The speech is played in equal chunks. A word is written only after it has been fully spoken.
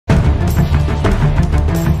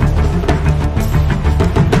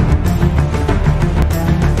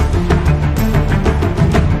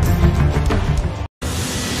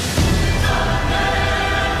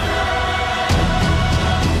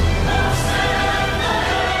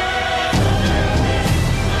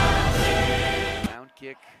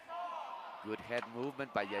head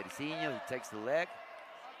movement by Jairzinho. He takes the leg.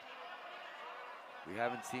 We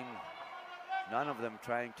haven't seen none of them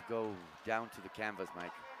trying to go down to the canvas,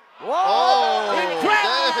 Mike. Whoa! Oh,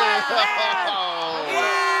 Incredible right hand!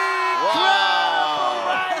 Incredible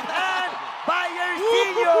right hand by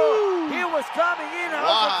Jairzinho! He was coming in out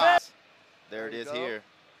of the fence. There it is here.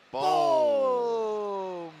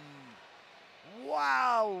 Boom!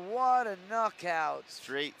 Wow, what a knockout.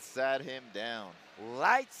 Straight sat him down.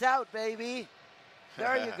 Lights out, baby.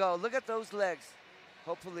 There you go. Look at those legs.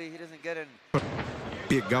 Hopefully he doesn't get in.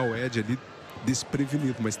 Pegar o Ed ali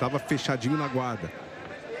desprevenido, mas estava fechadinho na guarda.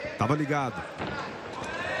 Estava ligado.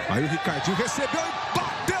 Aí o Ricardinho recebeu e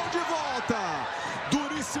bateu de volta.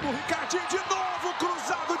 Duríssimo Ricardinho de novo,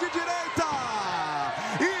 cruzado de direita.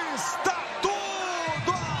 Está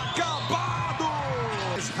tudo acabado.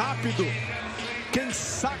 Mais rápido. Quem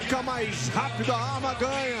saca mais rápido a arma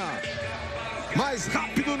ganha. Mais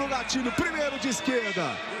rápido no gatilho, primeiro de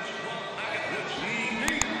esquerda.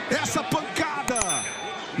 Essa pancada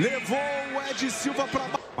levou o Ed Silva para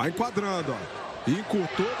baixo. Vai enquadrando, ó.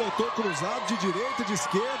 Encurtou, botou cruzado de direita, de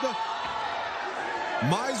esquerda.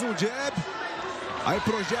 Mais um jab. Aí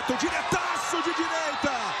projeta o diretaço de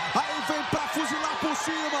direita. Aí vem para fuzilar por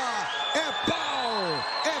cima. É pau,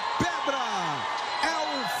 é pedra, é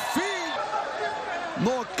o fim.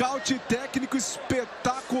 Nocaute técnico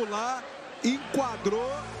espetacular.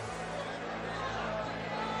 Enquadrou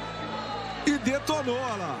e detonou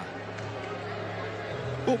lá.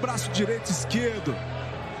 O braço direito e esquerdo.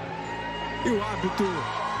 E o árbitro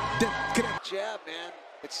decreta. Jab, man.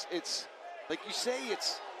 It's like you say,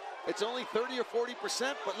 it's only 30 or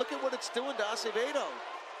 40%, but look at what it's doing to Acevedo.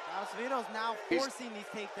 Acevedo's now forcing these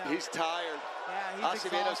takedowns. He's tired. Yeah, he's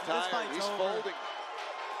Acevedo's tired. He's folding.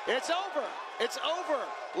 It's over. It's over.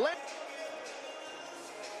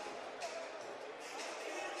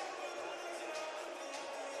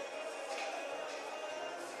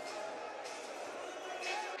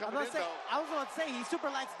 I was going to say, he super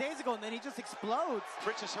lax days ago, and then he just explodes.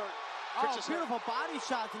 Fritz is hurt. Oh, beautiful body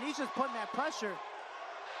shots, and he's just putting that pressure.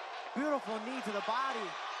 Beautiful knee to the body.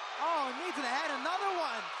 Oh, knee to the head, another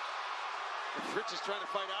one. Fritz is trying to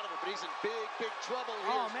fight out of it, but he's in big trouble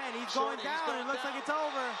here. Oh, man, he's going down. It looks like it's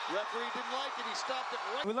over. Referee didn't like it. He stopped it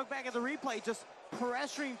right. We look back at the replay, just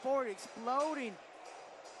pressuring forward, exploding.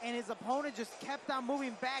 And his opponent just kept on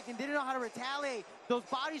moving back and didn't know how to retaliate. Those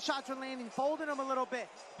body shots were landing, folding him a little bit.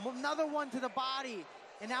 Another one to the body.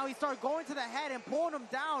 And now he started going to the head and pulling him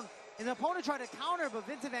down. And the opponent tried to counter, but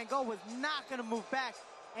Vincent Van Gogh was not going to move back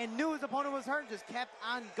and knew his opponent was hurt and just kept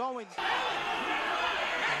on going.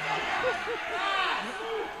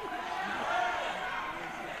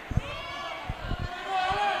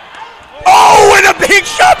 Oh, and a big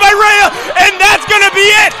shot by Rhea, and that's going to be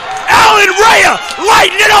it. Alan Rhea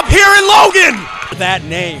lighting it up here in Logan. That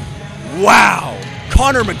name, wow.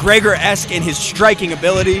 Conor McGregor-esque in his striking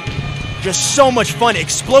ability. Just so much fun,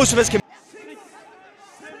 explosive as can.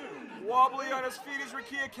 Wobbly on his feet is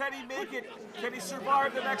Rikia. Can he make it? Can he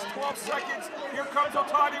survive the next 12 seconds? Here comes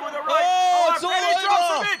Otani with a right. Oh, it's all and he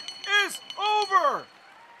drops over. him. It is over.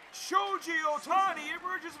 Shoji Otani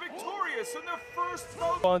emerges victorious in the first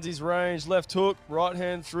vote. Finds his range, left hook, right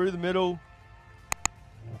hand through the middle.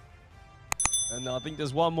 And I think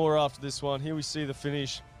there's one more after this one. Here we see the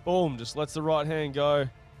finish. Boom, just lets the right hand go.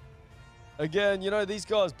 Again, you know, these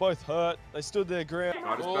guys both hurt. They stood their ground.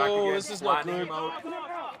 Oh, this is not good.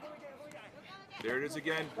 There it is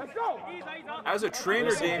again. As a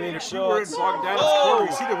trainer, Damien, if you were in Bogdano's corner,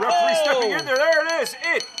 you see the referee stepping in there. There it is.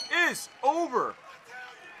 It is over.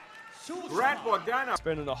 Grant Bogdanov.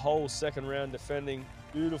 Spending a whole second round defending.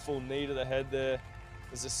 Beautiful knee to the head there.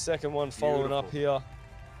 There's a second one following up here.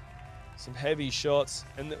 Some heavy shots.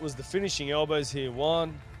 And it was the finishing elbows here.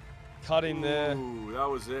 One, cut in there. Ooh, that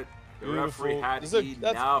was it. The Beautiful. referee had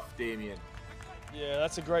enough, Damien. Yeah,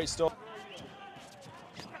 that's a great stop.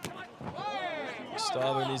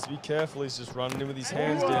 Gustavo needs to be careful. He's just running in with his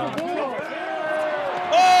hands down.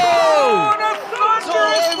 Oh! And a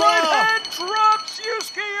thunderous right hand drops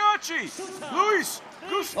Yusuke. Luis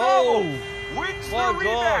Gustavo wins the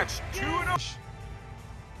rematch. 2-0.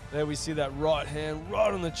 There we see that right hand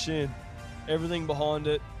right on the chin. Everything behind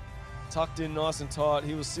it. Tucked in nice and tight.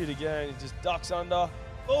 He will sit again. He just ducks under.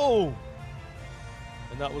 Oh!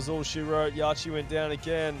 And that was all she wrote. Yachi went down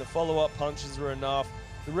again. The follow-up punches were enough.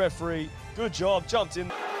 The referee, good job, jumped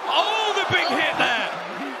in. Oh, the big hit there.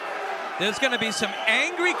 There's going to be some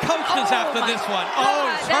angry coaches after this one. Oh,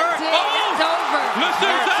 it's hurt. It's over.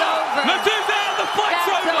 Latuza, the fight's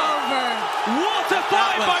over. What a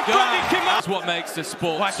fight by Freddie Kim. That's what makes this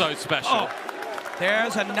sport so special. Oh,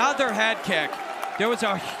 there's another head kick. There was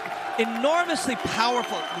a enormously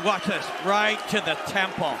powerful. Watch this, right to the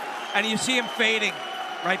temple. And you see him fading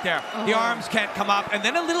right there. The arms can't come up. And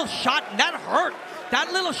then a little shot, and that hurt.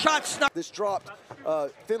 That little shot snuck. This dropped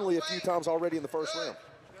Finley a few times already in the first round.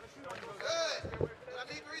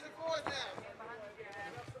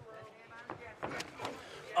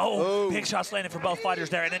 Big shots landing for both fighters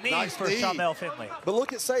there, and a knee for Shamel Finley. But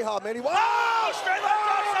look at Seha, man. Straight left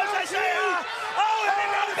hook, Seha. Oh, and they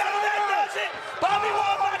round battle, that does it. Bobby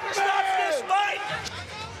Wallbacker stops this fight.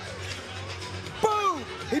 Boom!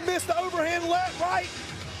 He missed the overhand left, right.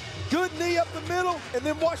 Good knee up the middle, and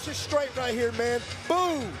then watch this straight right here, man.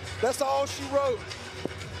 Boom! That's all she wrote.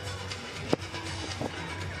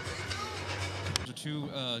 Two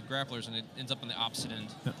grapplers, and it ends up on the opposite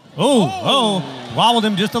end. Wobbled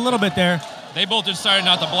him just a little bit there. They both decided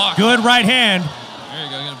not to block. Good right hand. There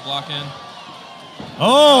you go, gonna block in.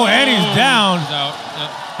 And he's down. He's out.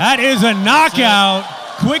 Yep. That is a knockout.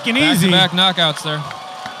 Quick and easy. Back knockouts there.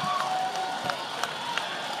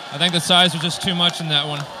 I think the size was just too much in that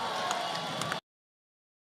one.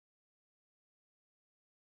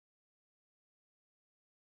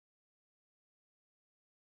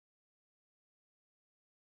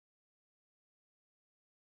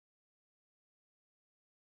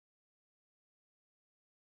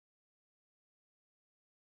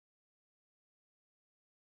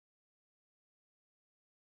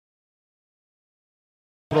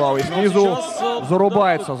 Правый снизу,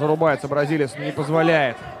 зарубается бразилец, не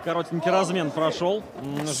позволяет. Коротенький размен прошел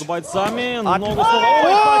между бойцами. Ногу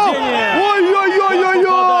падение. Ой-ой-ой-ой-ой!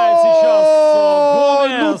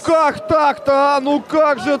 Ну как так-то, ну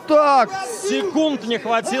как же так? Секунд не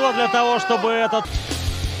хватило для того, чтобы этот...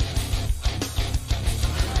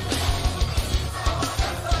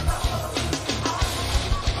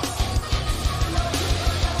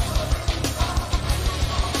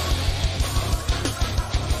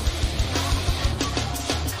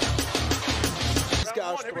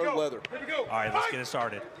 Leather. All right, let's get it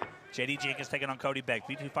started. JD Jenkins taking on Cody Beck,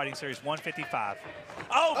 B2 Fighting Series 155.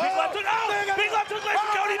 Oh, big left hook! Oh, big left hook for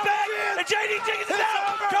Cody Beck! And JD Jenkins is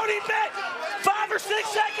out! Cody Beck! 5 or 6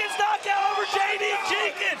 seconds knockout over JD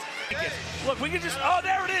Jenkins! Look, we can just,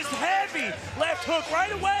 there it is, heavy left hook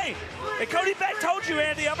right away. And Cody Beck told you,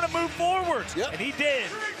 Andy, I'm going to move forwards. Yep. And he did.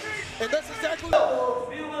 And that's exactly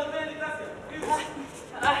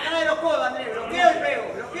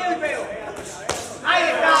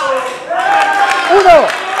Uno,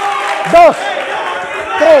 dos,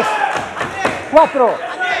 tres, cuatro,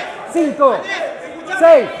 cinco,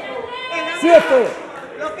 seis, siete,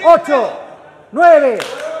 ocho, nueve,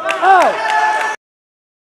 out.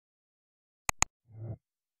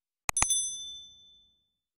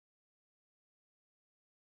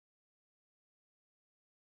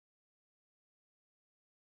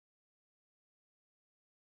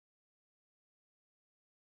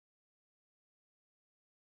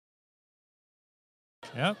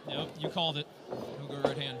 Yep, you called it. He'll go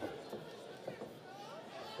right hand.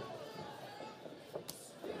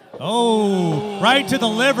 Right to the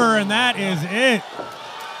liver, and that is it.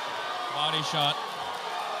 Body shot.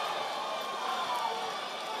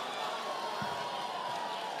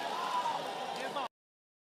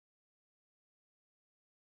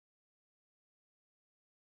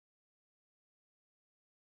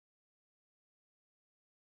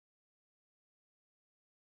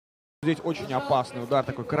 Здесь очень опасный удар,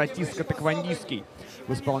 такой каратистско-таквандистский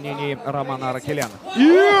в исполнении Романа Аракеляна.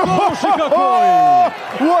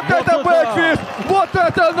 Вот это бэкфист! Вот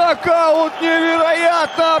это нокаут!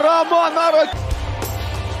 Невероятно! Роман Аракелян!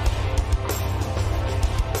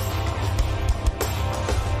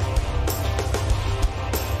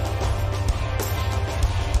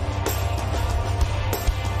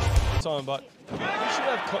 But you should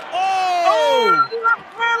have.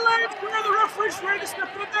 The referee's ready to step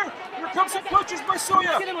in there. Here comes some punches by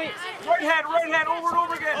Soya. Right hand, over and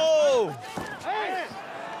over again.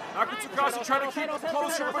 Nakatsukasa trying to keep it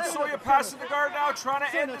closer, but Soya passing the guard now, trying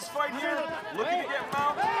to end this fight here. Looking to get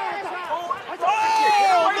Mount. Oh my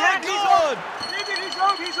God!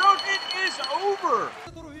 He's out. It is over.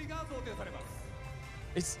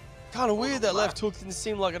 It's kind of weird that left hook didn't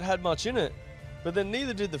seem like it had much in it. But then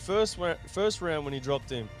neither did the first round when he dropped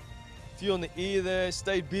him. Few on the ear there,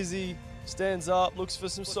 stayed busy, stands up, looks for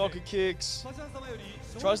some soccer kicks.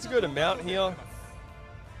 Tries to go to mount here.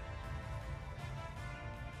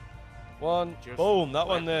 One, boom, that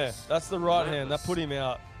one there. That's the right hand, that put him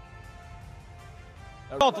out.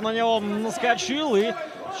 Вот на него наскочил и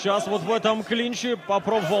сейчас вот в этом клинче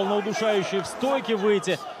попробовал на удушающей в стойке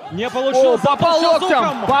выйти. Не получилось. Попал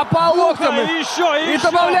локтем! И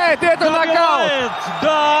добавляет это нокаут!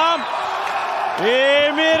 Да!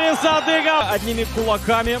 И Мирисадыга одними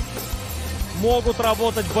кулаками могут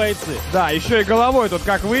работать бойцы. Да, еще и головой тут,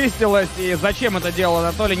 как выяснилось, и зачем это делал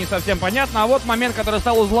Анатолий, не совсем понятно. А вот момент, который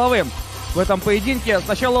стал узловым в этом поединке.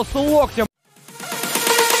 Сначала с локтем.